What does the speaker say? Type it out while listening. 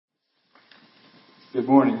Good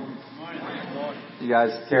morning. You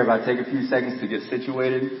guys care if I take a few seconds to get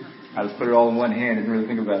situated? I just put it all in one hand and really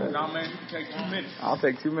think about it. No, man, you take 2 minutes. I'll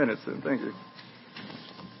take 2 minutes then. Thank you.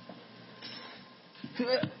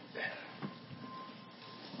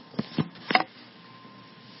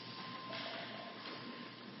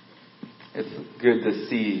 It's good to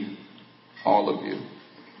see all of you.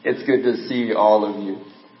 It's good to see all of you.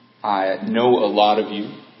 I know a lot of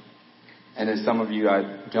you, and there's some of you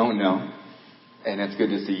I don't know, and it's good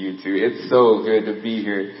to see you too. It's so good to be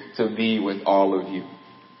here, to be with all of you.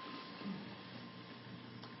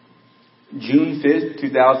 June 5th,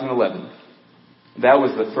 2011. That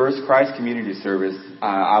was the first Christ Community Service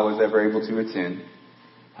I was ever able to attend.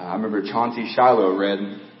 I remember Chauncey Shiloh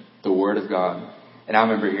read the Word of God, and I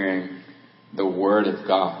remember hearing the Word of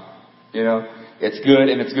God. You know, it's good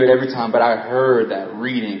and it's good every time, but I heard that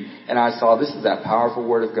reading and I saw this is that powerful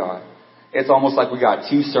Word of God. It's almost like we got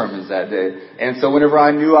 2 sermons that day. And so whenever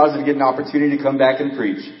I knew I was going to get an opportunity to come back and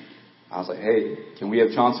preach, I was like, hey, can we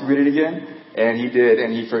have Chauncey read it again? And he did,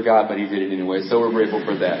 and he forgot, but he did it anyway. So we're grateful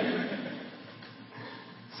for that.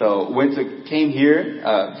 So came here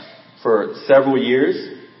for several years.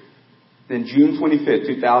 Then June 25th,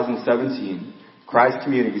 2017, Christ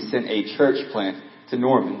Community sent a church plant to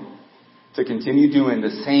Norman to continue doing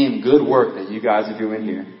the same good work that you guys are doing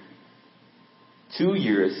here. 2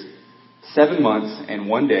 years, 7 months, and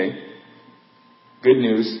 1 day. Good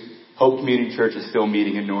news. Hope Community Church is still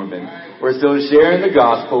meeting in Norman. We're still sharing the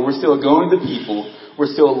gospel. We're still going to people.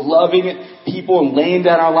 We're still loving people and laying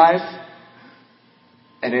down our life.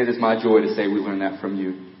 And it is my joy to say we learned that from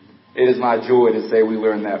you. It is my joy to say we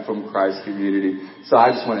learned that from Christ Community. So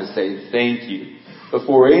I just want to say thank you.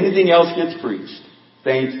 Before anything else gets preached,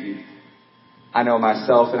 thank you. I know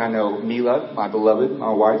myself and I know Mila, my beloved,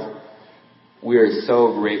 my wife. We are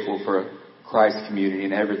so grateful for Christ Community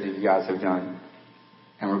and everything you guys have done.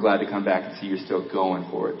 And we're glad to come back and see you're still going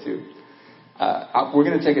for it too. We're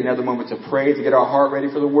going to take another moment to pray, to get our heart ready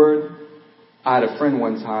for the Word. I had a friend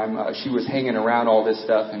one time, she was hanging around all this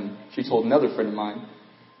stuff and she told another friend of mine,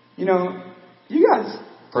 you know, you guys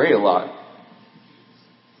pray a lot.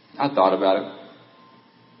 I thought about it.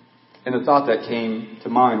 And the thought that came to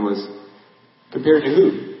mind was, compared to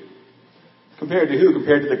who? Compared to who?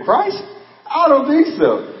 Compared to the Christ? I don't think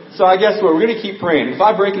so. So I guess what? We're going to keep praying. If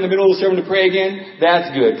I break in the middle of the sermon to pray again,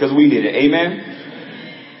 that's good, because we need it.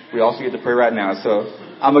 Amen? We also get to pray right now. So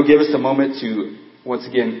I'm going to give us a moment to, once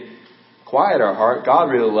again, quiet our heart. God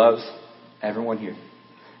really loves everyone here.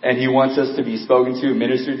 And He wants us to be spoken to,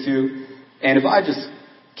 ministered to. And if I just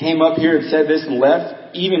came up here and said this and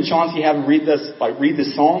left, even Chauncey having read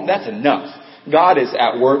this song, that's enough. God is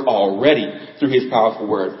at work already through His powerful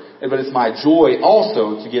Word. But it's my joy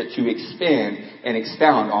also to get to expand and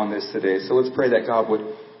expound on this today. So let's pray that God would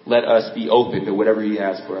let us be open to whatever He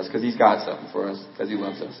has for us, because He's got something for us, because He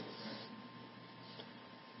loves us.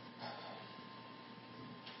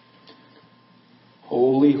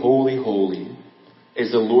 Holy, holy, holy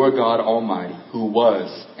is the Lord God Almighty, who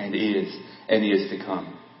was and is to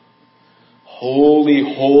come. Holy,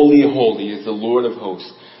 holy, holy is the Lord of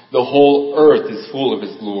hosts. The whole earth is full of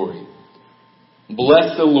His glory.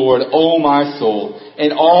 Bless the Lord, O my soul,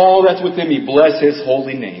 and all that's within me. Bless His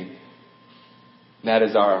holy name. That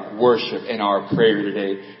is our worship and our prayer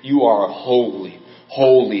today. You are holy,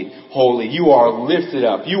 holy, holy. You are lifted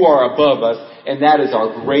up. You are above us, and that is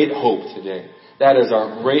our great hope today. That is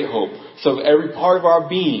our great hope. So every part of our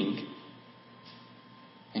being,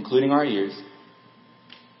 including our ears,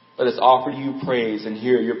 let us offer to you praise and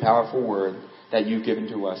hear your powerful word that you've given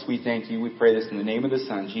to us. We thank you. We pray this in the name of the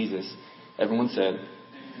Son, Jesus. Everyone said,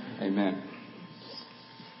 amen.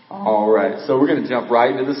 All right. So we're going to jump right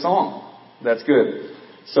into the song. That's good.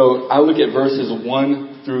 So I look at verses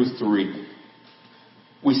 1 through 3.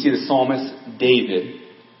 We see the psalmist David.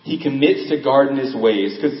 He commits to guarding his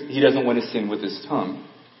ways because he doesn't want to sin with his tongue.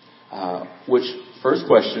 First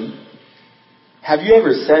question, have you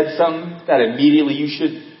ever said something that immediately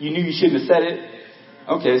you knew you shouldn't have said it?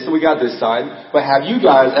 Okay, so we got this side. But have you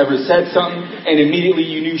guys ever said something and immediately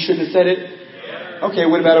you knew you shouldn't have said it? Okay,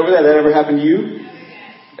 what about over there? That ever happened to you?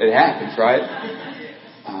 It happens, right?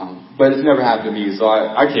 But it's never happened to me, so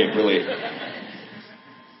I can't relate.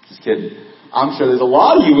 Just kidding. I'm sure there's a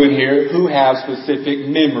lot of you in here who have specific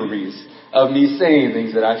memories of me saying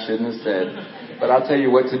things that I shouldn't have said. But I'll tell you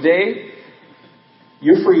what, today,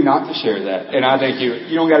 you're free not to share that. And I think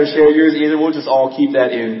you don't got to share yours either. We'll just all keep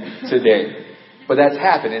that in today. But that's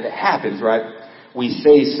happened, and it happens, right? We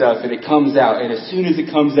say stuff, and it comes out, and as soon as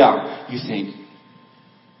it comes out, you think,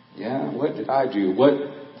 yeah, what did I do? What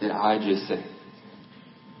did I just say?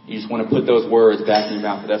 You just want to put those words back in your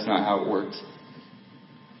mouth, but that's not how it works.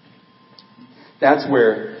 That's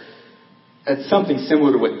something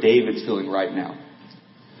similar to what David's feeling right now.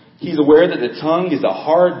 He's aware that the tongue is a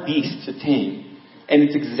hard beast to tame, and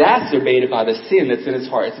it's exacerbated by the sin that's in his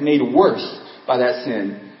heart. It's made worse by that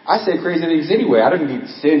sin. I say crazy things anyway. I don't need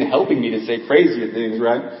sin helping me to say crazy things,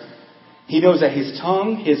 right? He knows that his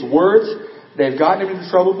tongue, his words, they've gotten him into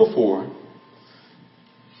trouble before.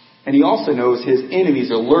 And he also knows his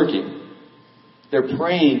enemies are lurking. They're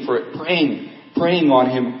praying on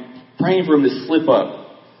him, praying for him to slip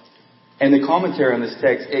up. And the commentary on this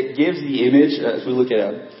text, it gives the image, as we look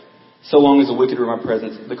at it, so long as the wicked are in my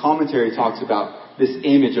presence. The commentary talks about this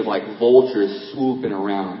image of like vultures swooping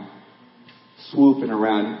around.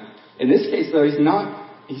 In this case, though, he's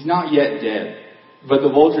not yet dead. But the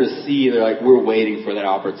vultures see, they're like, we're waiting for that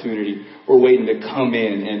opportunity. We're waiting to come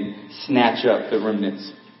in and snatch up the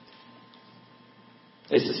remnants.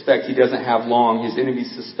 They suspect he doesn't have long. His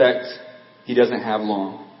enemies suspect he doesn't have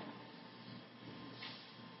long.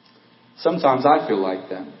 Sometimes I feel like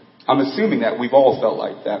that. I'm assuming that we've all felt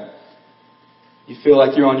like that. You feel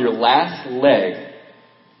like you're on your last leg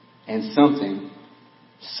and something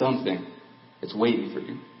is waiting for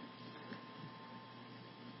you.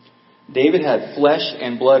 David had flesh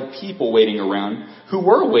and blood people waiting around who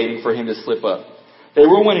were waiting for him to slip up. They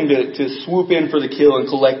were wanting to swoop in for the kill and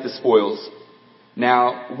collect the spoils.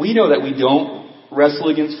 Now, we know that we don't wrestle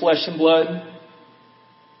against flesh and blood.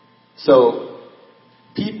 So,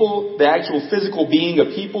 people, the actual physical being of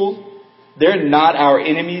people, they're not our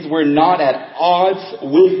enemies. We're not at odds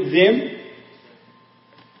with them.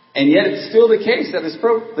 And yet it's still the case that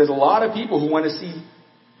there's a lot of people who want to see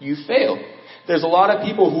you fail. There's a lot of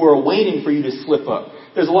people who are waiting for you to slip up.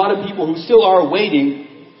 There's a lot of people who still are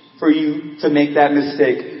waiting for you to make that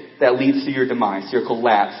mistake that leads to your demise, your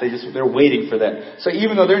collapse. They're waiting for that. So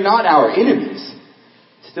even though they're not our enemies,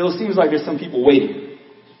 it still seems like there's some people waiting.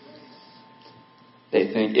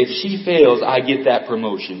 They think, if she fails, I get that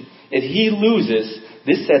promotion. If he loses,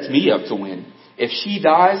 this sets me up to win. If she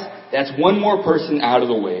dies, that's one more person out of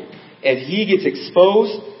the way. If he gets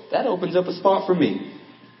exposed, that opens up a spot for me.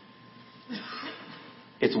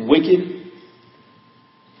 It's wicked,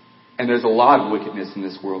 and there's a lot of wickedness in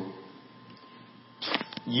this world.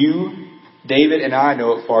 You, David, and I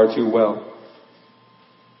know it far too well.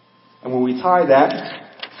 And when we tie that,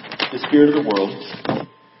 the spirit of the world,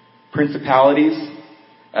 principalities,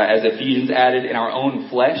 as Ephesians added, in our own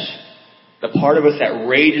flesh, the part of us that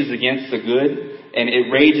rages against the good, and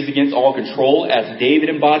it rages against all control, as David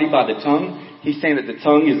embodied by the tongue. He's saying that the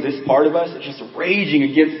tongue is this part of us. It's just raging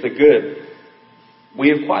against the good. We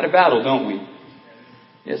have quite a battle, don't we?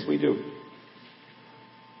 Yes, we do.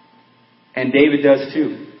 And David does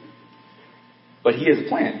too. But he has a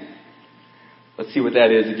plan. Let's see what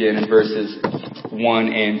that is again in verses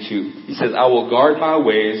 1 and 2. He says, I will guard my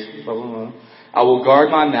ways. Blah, blah, blah. I will guard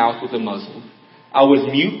my mouth with a muzzle. I was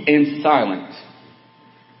mute and silent.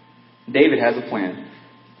 David has a plan.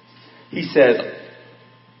 He says,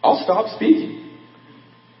 I'll stop speaking.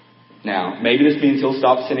 Now, maybe this means he'll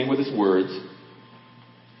stop sinning with his words.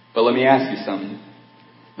 But let me ask you something.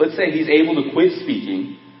 Let's say he's able to quit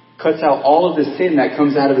speaking, cuts out all of the sin that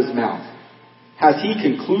comes out of his mouth. Has he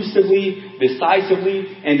conclusively,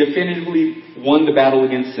 decisively, and definitively won the battle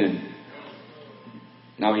against sin?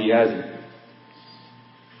 No, he hasn't.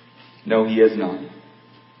 No, he has not.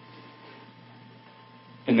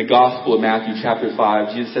 In the Gospel of Matthew chapter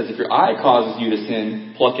 5, Jesus says, if your eye causes you to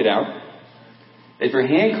sin, pluck it out. If your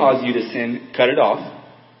hand causes you to sin, cut it off.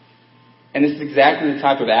 And this is exactly the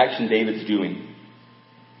type of action David's doing.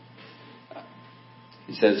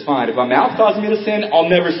 He says, fine, if my mouth causes me to sin, I'll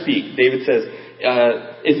never speak. David says,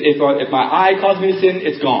 if my eye causes me to sin,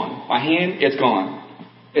 it's gone. My hand, it's gone.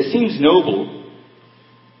 It seems noble.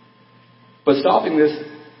 But stopping this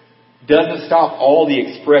doesn't stop all the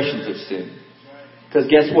expressions of sin. Because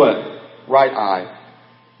guess what? Right eye,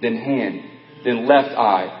 then hand, then left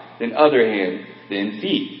eye, then other hand, then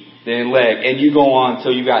feet. Then leg, and you go on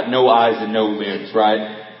till you got no eyes and no limbs,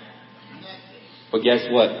 right? But guess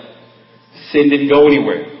what? Sin didn't go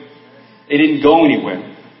anywhere. It didn't go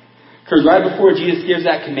anywhere. Because right before Jesus gives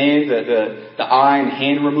that command, the eye and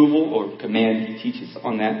hand removal, or command, he teaches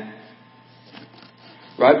on that.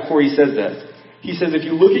 Right before he says that, he says, if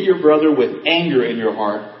you look at your brother with anger in your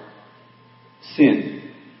heart,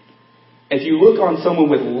 sin. If you look on someone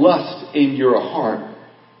with lust in your heart,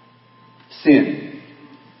 sin.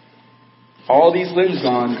 All these limbs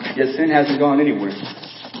gone, yet sin hasn't gone anywhere.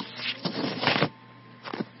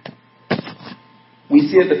 We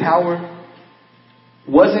see that the power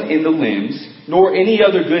wasn't in the limbs, nor any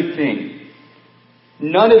other good thing.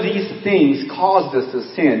 None of these things caused us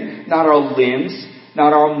to sin. Not our limbs,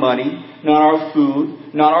 not our money, not our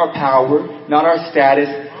food, not our power, not our status.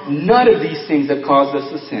 None of these things have caused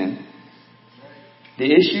us to sin. The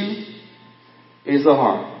issue is the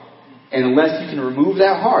heart. And unless you can remove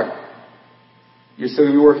that heart, you're still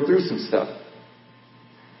going to be working through some stuff.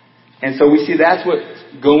 And so we see that's what's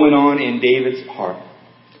going on in David's heart.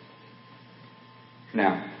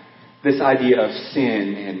 Now, this idea of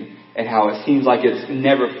sin and how it seems like it's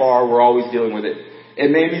never far, we're always dealing with it. It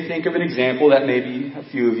made me think of an example that maybe a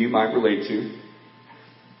few of you might relate to.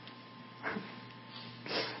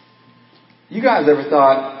 You guys ever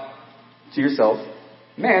thought to yourself,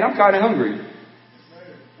 man, I'm kind of hungry.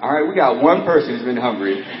 All right, we got one person who's been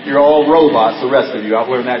hungry. You're all robots, the rest of you. I've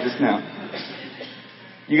learned that just now.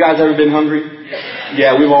 You guys ever been hungry?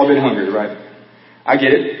 Yeah, we've all been hungry, right? I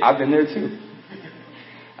get it. I've been there too.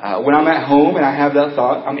 When I'm at home and I have that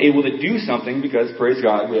thought, I'm able to do something because, praise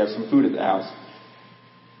God, we have some food at the house.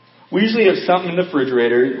 We usually have something in the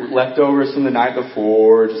refrigerator, leftovers from the night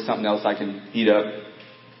before, or just something else I can heat up.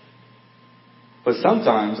 But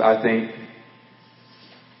sometimes I think,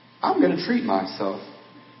 I'm going to treat myself.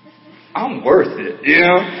 I'm worth it, you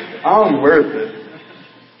know? I'm worth it.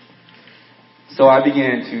 So I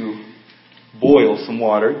began to boil some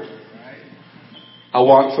water. I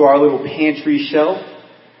walked to our little pantry shelf,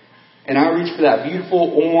 and I reached for that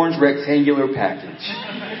beautiful orange rectangular package.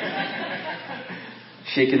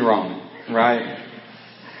 Chicken ramen, right?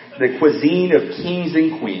 The cuisine of kings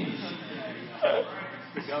and queens.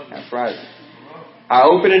 That's right. I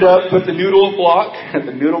opened it up, put the noodle block,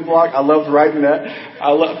 I loved writing that.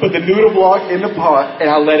 Put the noodle block in the pot, and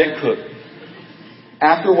I let it cook.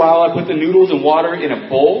 After a while, I put the noodles and water in a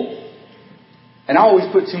bowl. And I always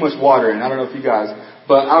put too much water in. I don't know if you guys,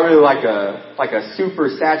 but I really like a super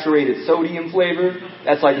saturated sodium flavor.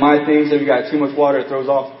 That's like my thing. So if you got too much water, it throws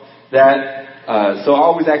off that. So I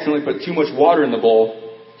always accidentally put too much water in the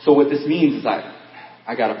bowl. So what this means is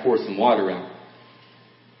I got to pour some water out.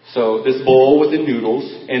 So this bowl with the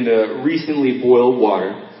noodles and the recently boiled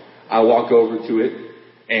water, I walk over to it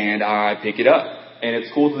and I pick it up. And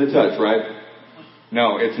it's cool to the touch, right?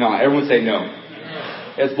 No, it's not. Everyone say no.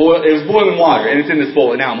 It was boiling water and it's in this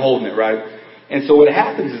bowl and now I'm holding it, right? And so what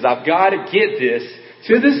happens is I've got to get this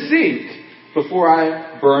to the sink before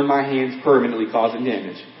I burn my hands permanently, causing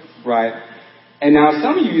damage, right? And now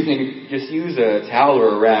some of you think just use a towel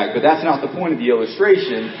or a rag, but that's not the point of the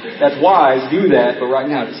illustration. That's wise, do that, but right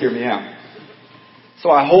now just hear me out. So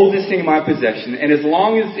I hold this thing in my possession, and as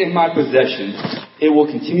long as it's in my possession, it will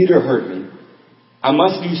continue to hurt me. I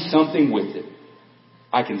must do something with it.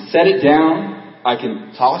 I can set it down, I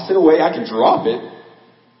can toss it away, I can drop it.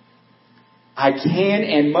 I can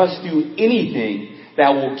and must do anything that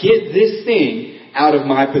will get this thing out of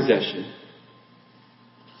my possession.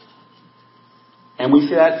 And we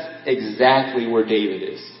see that's exactly where David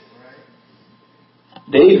is.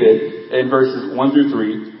 David, in verses 1 through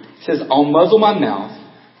 3, says, I'll muzzle my mouth,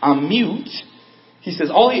 I'm mute. He says,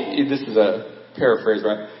 this is a paraphrase,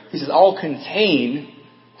 right? He says, I'll contain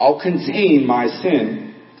my sin.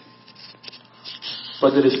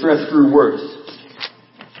 But the distress grew worse.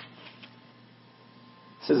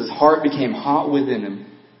 It says his heart became hot within him.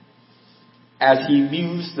 As he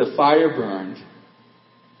mused, the fire burned.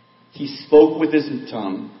 He spoke with his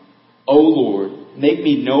tongue, O Lord, make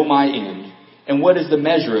me know my end, and what is the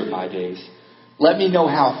measure of my days? Let me know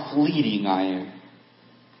how fleeting I am.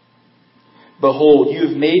 Behold, you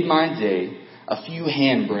have made my day a few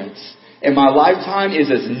handbreadths, and my lifetime is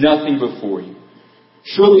as nothing before you.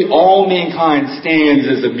 Surely all mankind stands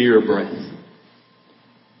as a mere breath.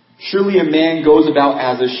 Surely a man goes about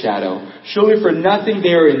as a shadow. Surely for nothing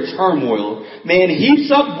they are in turmoil. Man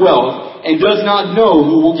heaps up wealth and does not know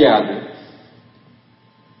who will gather.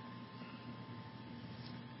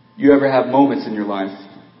 You ever have moments in your life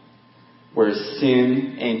where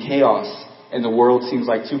sin and chaos in the world seems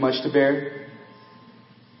like too much to bear?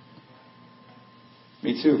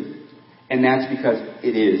 Me too. And that's because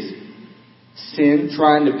it is. Sin,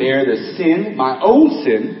 trying to bear the sin, my own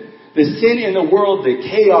sin, the sin in the world, the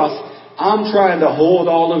chaos, I'm trying to hold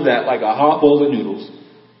all of that like a hot bowl of noodles.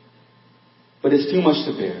 But it's too much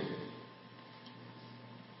to bear.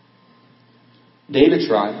 David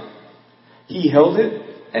tried. He held it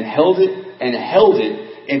and held it and held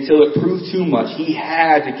it until it proved too much. He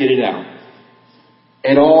had to get it out.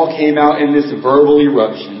 It all came out in this verbal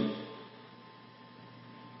eruption.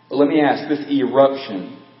 But let me ask, this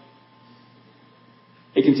eruption,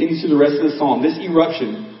 it continues through the rest of the psalm. This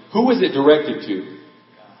eruption, who was it directed to?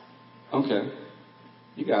 Okay.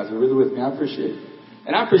 You guys are really with me. I appreciate it.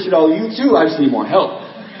 And I appreciate all of you too. I just need more help.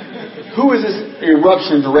 Who is this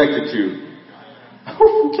eruption directed to?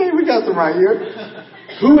 Okay, we got them right here.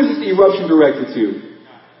 Who is this eruption directed to?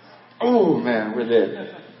 Oh man, we're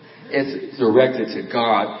there. It's directed to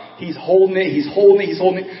God. He's holding it, he's holding it, he's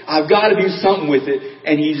holding it. I've got to do something with it.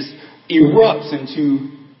 And he just erupts into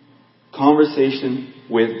conversation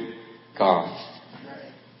with God.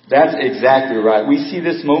 That's exactly right. We see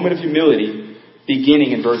this moment of humility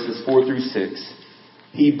beginning in verses 4 through 6.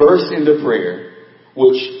 He bursts into prayer,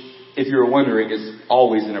 which, if you're wondering, is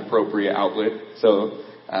always an appropriate outlet. So,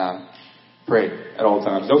 pray at all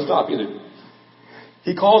times. Don't stop either.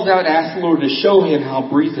 He calls out and asks the Lord to show him how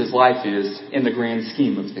brief his life is in the grand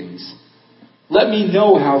scheme of things. Let me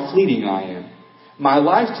know how fleeting I am. My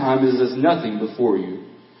lifetime is as nothing before you.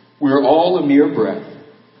 We are all a mere breath.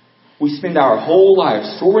 We spend our whole life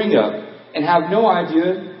soaring up and have no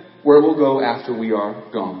idea where we'll go after we are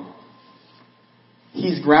gone.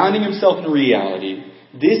 He's grounding himself in reality.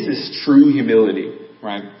 This is true humility,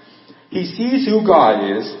 right? He sees who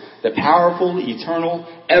God is, the powerful, eternal,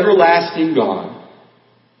 everlasting God.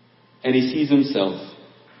 And he sees himself,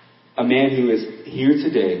 a man who is here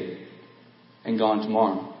today and gone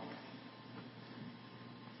tomorrow.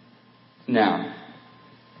 Now,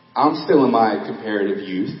 I'm still in my comparative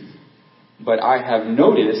youth, but I have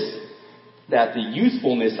noticed that the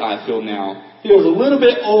youthfulness I feel now feels a little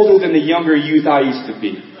bit older than the younger youth I used to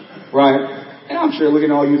be, right? And I'm sure looking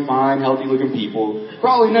at all you fine, healthy-looking people,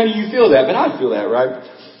 probably none of you feel that, but I feel that, right?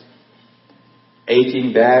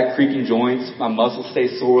 Aching back, creaking joints, my muscles stay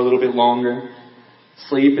sore a little bit longer.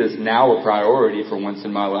 Sleep is now a priority for once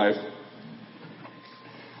in my life.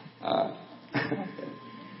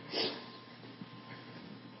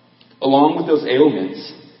 Along with those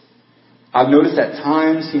ailments, I've noticed that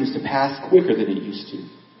time seems to pass quicker than it used to.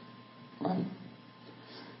 Right?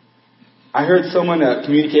 I heard someone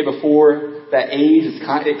communicate before that age is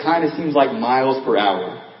it kind of seems like miles per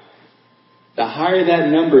hour. The higher that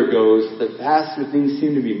number goes, the faster things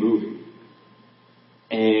seem to be moving.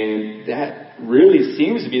 And that really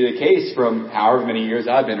seems to be the case from however many years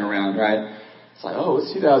I've been around, right? It's like, oh,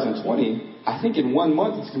 it's 2020. I think in 1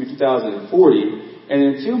 month it's going to be 2040. And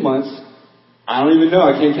in 2 months, I don't even know.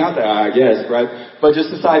 I can't count that, I guess, right? But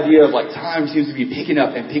just this idea of like time seems to be picking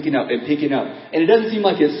up and picking up and picking up. And it doesn't seem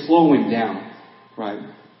like it's slowing down, right?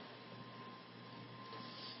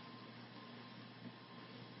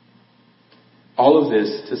 All of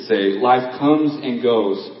this to say life comes and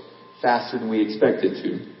goes faster than we expect it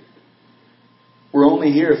to. We're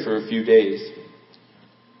only here for a few days.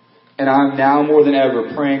 And I'm now more than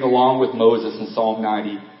ever praying along with Moses in Psalm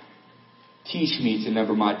 90. Teach me to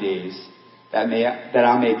number my days, that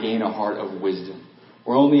I may gain a heart of wisdom.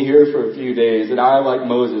 We're only here for a few days, and I, like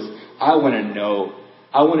Moses, I want to know.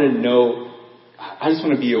 I just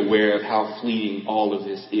want to be aware of how fleeting all of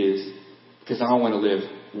this is, because I want to live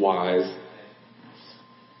wise.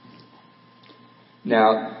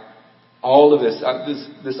 Now, all of this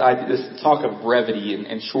talk of brevity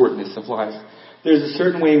and shortness of life, there's a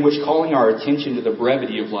certain way in which calling our attention to the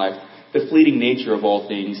brevity of life, the fleeting nature of all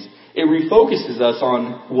things, it refocuses us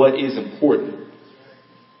on what is important.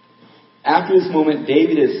 After this moment,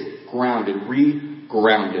 David is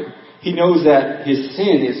re-grounded. He knows that his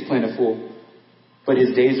sin is plentiful, but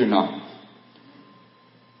his days are not.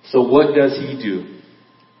 So what does he do?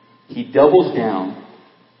 He doubles down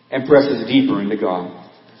and presses deeper into God.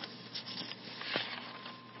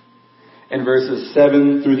 In verses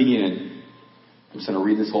 7 through the end, I'm just going to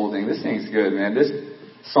read this whole thing. This thing's good, man. This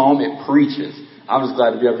psalm, it preaches. I'm just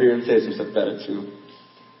glad to be up here and say some stuff about it too.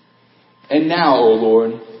 And now, O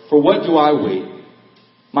Lord, for what do I wait?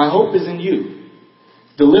 My hope is in you.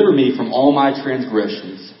 Deliver me from all my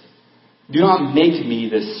transgressions. Do not make me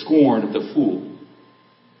the scorn of the fool.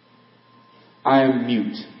 I am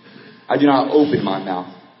mute. I do not open my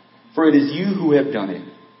mouth, for it is you who have done it.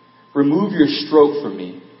 Remove your stroke from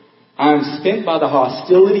me. I am spent by the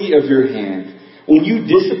hostility of your hand. When you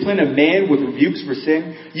discipline a man with rebukes for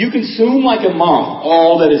sin, you consume like a moth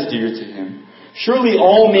all that is dear to him. Surely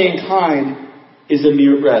all mankind is a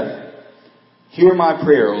mere breath. Hear my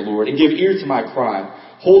prayer, O Lord, and give ear to my cry.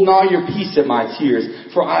 Hold not your peace at my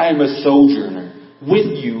tears, for I am a sojourner,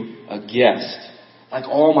 with you a guest, like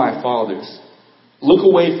all my fathers. Look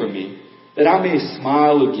away from me, that I may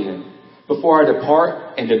smile again, before I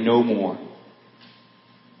depart and am no more.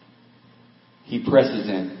 He presses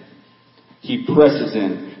in. He presses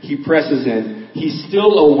in. He presses in. He's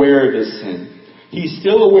still aware of his sin. He's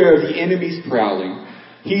still aware of the enemy's prowling.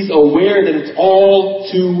 He's aware that it's all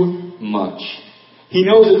too much. He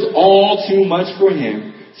knows it's all too much for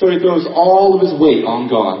him, so he throws all of his weight on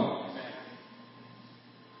God.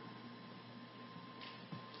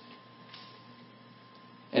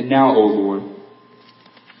 And now, O Lord,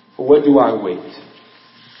 for what do I wait?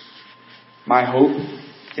 My hope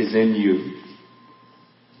is in you.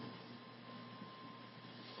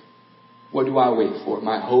 What do I wait for?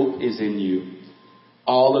 My hope is in you.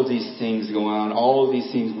 All of these things going on, all of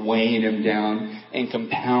these things weighing him down and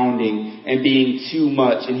compounding and being too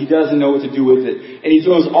much, and he doesn't know what to do with it. And he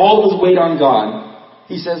throws all of his weight on God.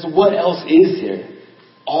 He says, what else is there?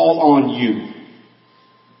 All on you.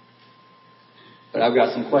 But I've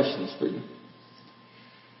got some questions for you.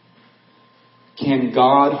 Can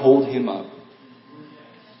God hold him up?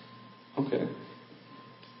 Okay.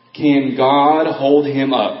 Can God hold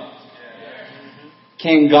him up?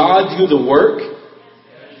 Can God do the work?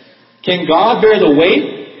 Can God bear the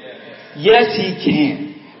weight? Yes, he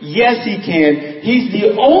can. Yes, he can. He's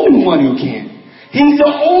the only one who can. He's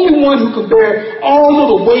the only one who can bear all of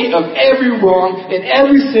the weight of every wrong and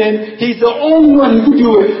every sin. He's the only one who can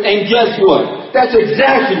do it. And guess what? That's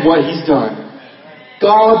exactly what he's done.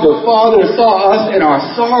 God the Father saw us in our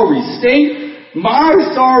sorry state. My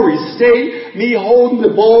sorry state. Me holding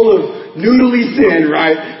the bowl of noodly sin,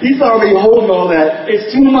 right? He saw me holding all that. It's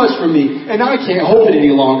too much for me. And I can't hold it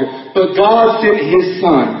any longer. But God sent his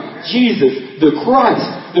Son, Jesus, the Christ,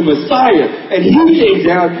 the Messiah, and he came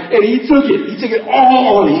down and he took it. He took it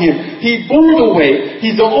all on him. He bore the weight.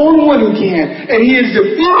 He's the only one who can. And he has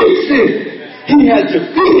defeated sin. He has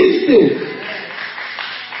defeated sin.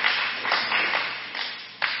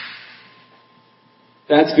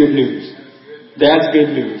 That's good news. That's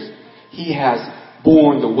good news. He has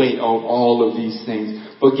borne the weight of all of these things.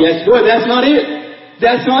 But guess what? That's not it.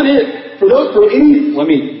 That's not it. Let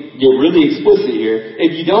me get really explicit here.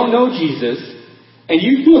 If you don't know Jesus, and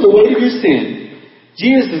you feel the weight of your sin,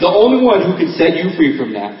 Jesus is the only one who can set you free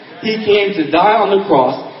from that. He came to die on the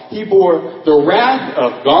cross. He bore the wrath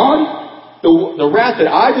of God, the wrath that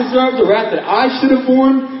I deserved, the wrath that I should have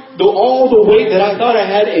borne, all the weight that I thought I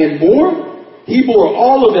had and more. He bore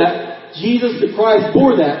all of that. Jesus the Christ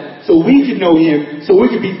bore that so we could know him, so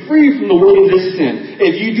we could be free from the weight of this sin.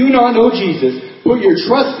 If you do not know Jesus, put your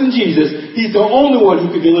trust in Jesus. He's the only one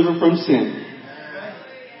who can deliver from sin.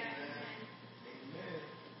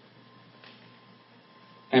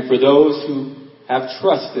 And for those who have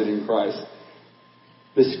trusted in Christ,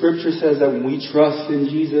 the scripture says that when we trust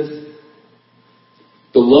in Jesus,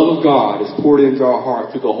 the love of God is poured into our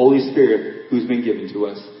heart through the Holy Spirit who's been given to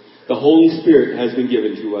us. The Holy Spirit has been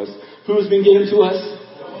given to us. Who's been given to us?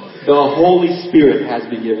 The Holy Spirit has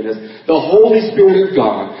been given us. The Holy Spirit of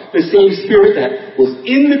God. The same Spirit that was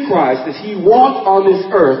in the Christ as he walked on this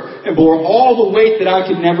earth and bore all the weight that I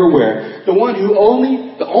could never wear. The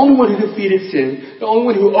only one who defeated sin. The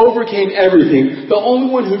only one who overcame everything. The only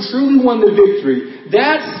one who truly won the victory.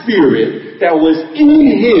 That Spirit that was in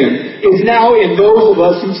him is now in those of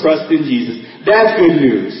us who trust in Jesus. That's good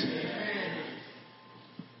news.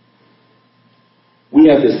 We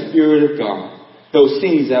have the Spirit of God. Those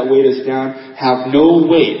things that weigh us down have no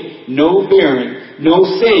weight, no bearing, no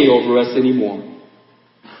say over us anymore.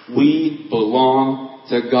 We belong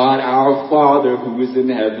to God our Father who is in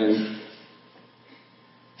heaven,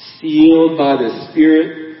 sealed by the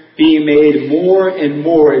Spirit, being made more and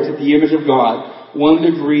more into the image of God, one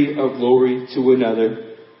degree of glory to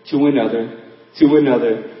another, to another, to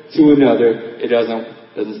another, to another. It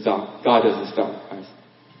doesn't stop. God doesn't stop, guys.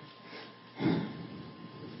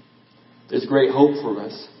 There's great hope for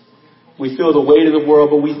us. We feel the weight of the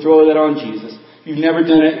world, but we throw that on Jesus. If you've never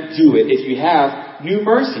done it, do it. If you have, new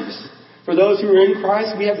mercies. For those who are in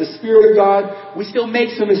Christ, we have the Spirit of God. We still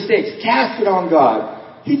make some mistakes. Cast it on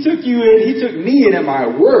God. He took you in. He took me in at my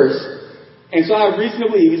worst. And so I have reason to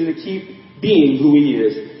believe He's going to keep being who He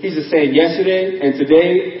is. He's the same yesterday and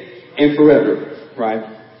today and forever. Right?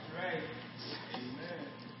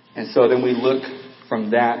 And so then we look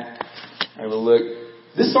from that. And we look.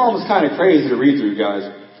 This psalm was kind of crazy to read through, guys.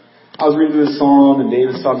 I was reading through this psalm, and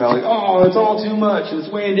David's talking about, it's all too much, and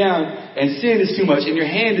it's weighing down, and sin is too much, and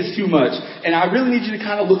your hand is too much, and I really need you to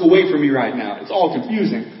kind of look away from me right now. It's all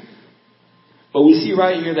confusing. But we see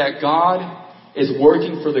right here that God is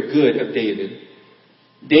working for the good of David.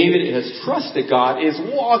 David has trusted God, is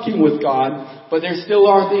walking with God, but there still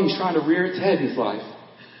are things trying to rear its head in his life.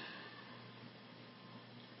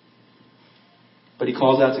 But he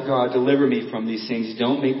calls out to God, deliver me from these things.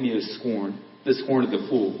 Don't make me the scorn of the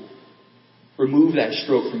fool. Remove that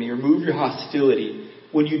stroke from me. Remove your hostility.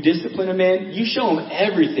 When you discipline a man, you show him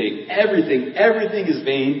everything. Everything is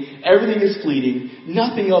vain. Everything is fleeting.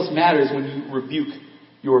 Nothing else matters when you rebuke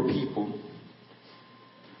your people.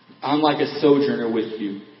 I'm like a sojourner with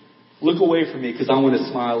you. Look away from me because I want to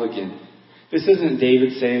smile again. This isn't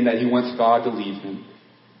David saying that he wants God to leave him.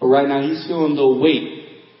 But right now he's feeling the weight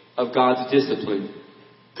of God's discipline.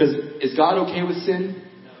 Because is God okay with sin?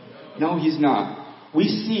 No, he's not. We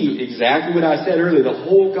see exactly what I said earlier, the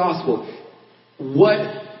whole gospel.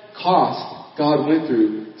 What cost God went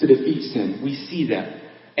through to defeat sin. We see that.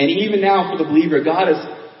 And even now for the believer,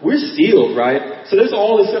 we're sealed, right? So there's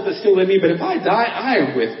all this stuff that's still in me, but if I die, I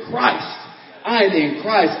am with Christ. I am in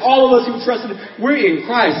Christ. All of us who trusted, we're in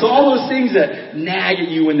Christ. So all those things that nag at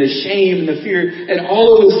you and the shame and the fear and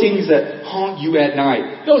all of those things that haunt you at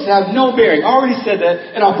night, those have no bearing. I already said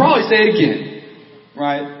that, and I'll probably say it again.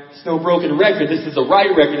 Right? It's no broken record. This is the right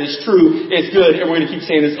record. It's true. It's good. And we're going to keep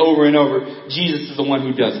saying this over and over. Jesus is the one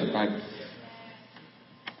who does it, right?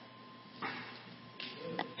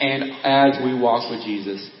 And as we walk with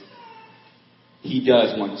Jesus, He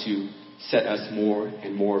does want to set us more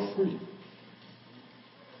and more free.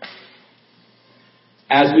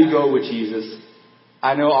 As we go with Jesus,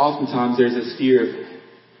 I know oftentimes there's this fear of,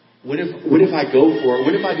 what if I go for it?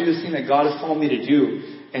 What if I do this thing that God has called me to do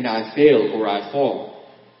and I fail or I fall?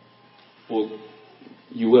 Well,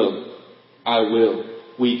 you will. I will.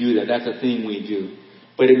 We do that. That's a thing we do.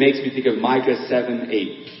 But it makes me think of Micah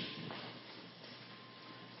 7:8.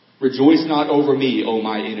 Rejoice not over me, O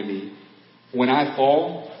my enemy. When I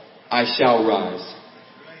fall, I shall rise.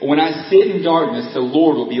 When I sit in darkness, the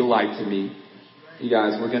Lord will be a light to me. You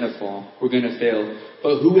guys, we're going to fall. We're going to fail.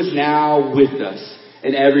 But who is now with us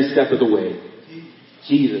in every step of the way?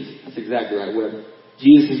 Jesus. That's exactly right, Webb.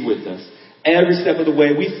 Jesus is with us. Every step of the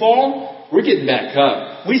way. We fall, we're getting back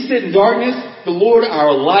up. We sit in darkness, the Lord,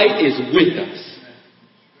 our light, is with us.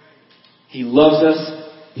 He loves us.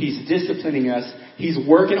 He's disciplining us. He's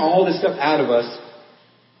working all this stuff out of us.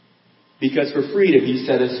 Because for freedom, He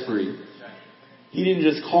set us free. He didn't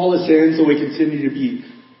just call us in so we continue to be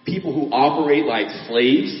people who operate like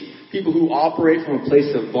slaves, people who operate from a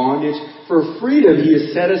place of bondage. For freedom, He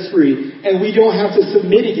has set us free, and we don't have to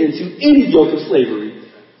submit again to any yoke of slavery.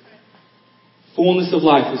 Fullness of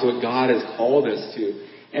life is what God has called us to.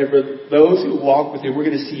 And for those who walk with Him, we're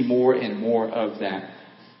going to see more and more of that.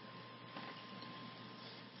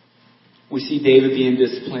 We see David being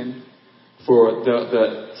disciplined for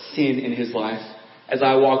the sin in his life. As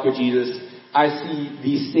I walk with Jesus, I see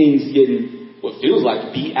these things getting what feels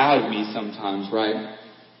like beat out of me sometimes, right?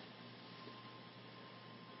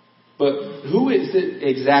 But who is it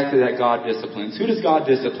exactly that God disciplines? Who does God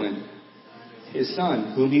discipline? His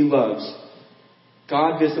Son, whom He loves.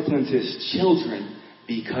 God disciplines His children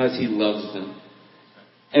because He loves them.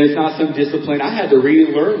 And it's not some discipline. I had to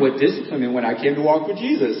relearn what discipline meant when I came to walk with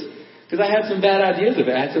Jesus. Because I had some bad ideas of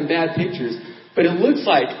it. I had some bad pictures. But it looks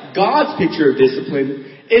like God's picture of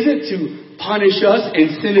discipline isn't to punish us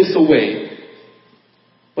and send us away.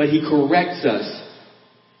 But He corrects us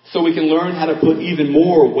so we can learn how to put even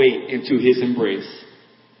more weight into His embrace.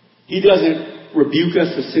 He doesn't rebuke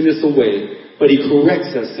us to send us away, but He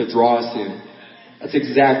corrects us to draw us in. That's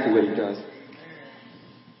exactly what He does.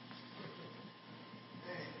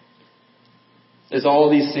 There's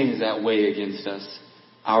all these things that weigh against us.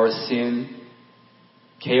 Our sin,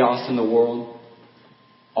 chaos in the world,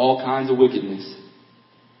 all kinds of wickedness.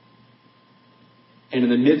 And in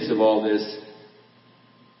the midst of all this,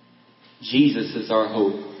 Jesus is our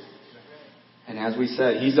hope. And as we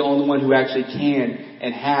said, He's the only one who actually can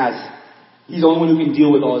and has. He's the only one who can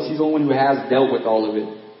deal with all this. He's the only one who has dealt with all of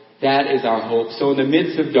it. That is our hope. So in the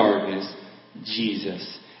midst of darkness,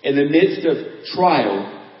 Jesus. In the midst of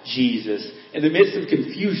trial, Jesus. In the midst of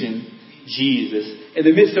confusion, Jesus. In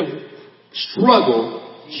the midst of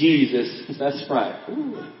struggle, Jesus. That's right.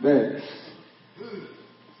 Ooh, man.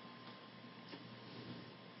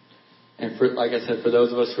 And like I said, for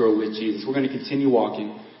those of us who are with Jesus, we're going to continue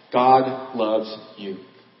walking. God loves you.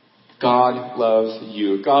 God loves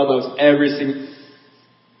you. God loves every single...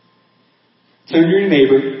 Turn to your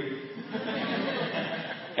neighbor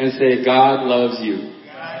and say, God loves you.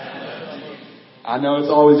 I know it's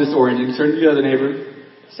always disorienting. Turn to the other neighbor.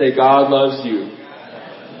 Say, God loves you.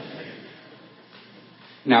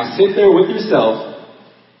 Now sit there with yourself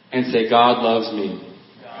and say, God loves me.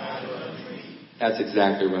 That's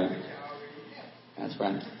exactly right. That's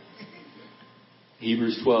right.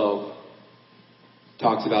 Hebrews 12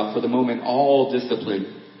 talks about, for the moment, all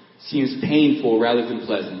discipline seems painful rather than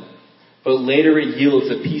pleasant, but later it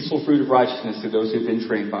yields a peaceful fruit of righteousness to those who have been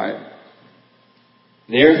trained by it.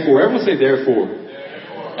 Therefore, everyone say therefore.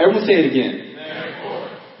 Everyone say it again.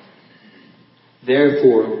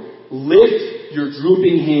 Therefore, lift your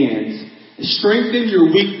drooping hands, strengthen your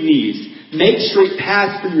weak knees, make straight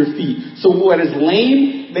paths for your feet, so what is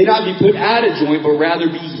lame may not be put out of joint, but rather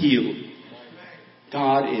be healed.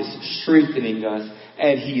 God is strengthening us,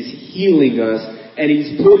 and He's healing us, and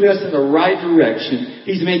He's putting us in the right direction.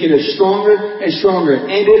 He's making us stronger and stronger.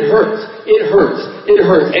 And it hurts. It hurts. It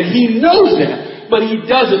hurts. And He knows that. But He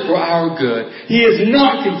does it for our good. He is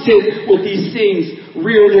not content with these things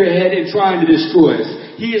rearing their head and trying to destroy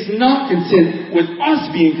us. He is not content with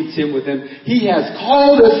us being content with Him. He has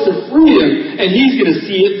called us to freedom, and He's going to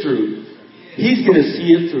see it through. He's going to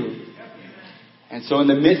see it through. And so in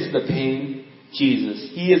the midst of the pain,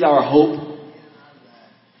 Jesus, He is our hope.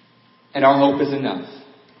 And our hope is enough.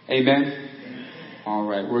 Amen? All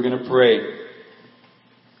right, we're going to pray.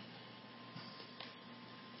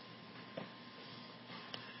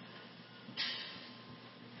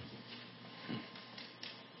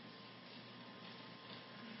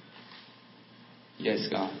 Yes,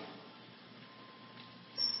 God.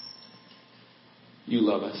 You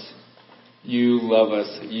love us. You love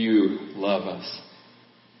us. You love us.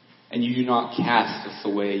 And you do not cast us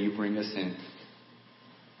away. You bring us in.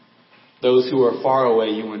 Those who are far away,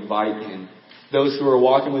 you invite in. Those who are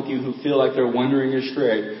walking with you who feel like they're wandering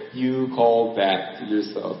astray, you call back to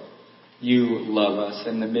yourself. You love us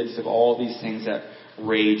in the midst of all these things that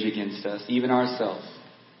rage against us, even ourselves.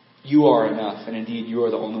 You are enough, and indeed you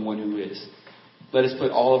are the only one who is. Let us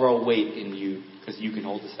put all of our weight in you, because you can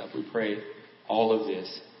hold us up. We pray all of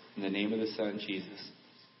this in the name of the Son, Jesus.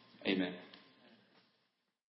 Amen.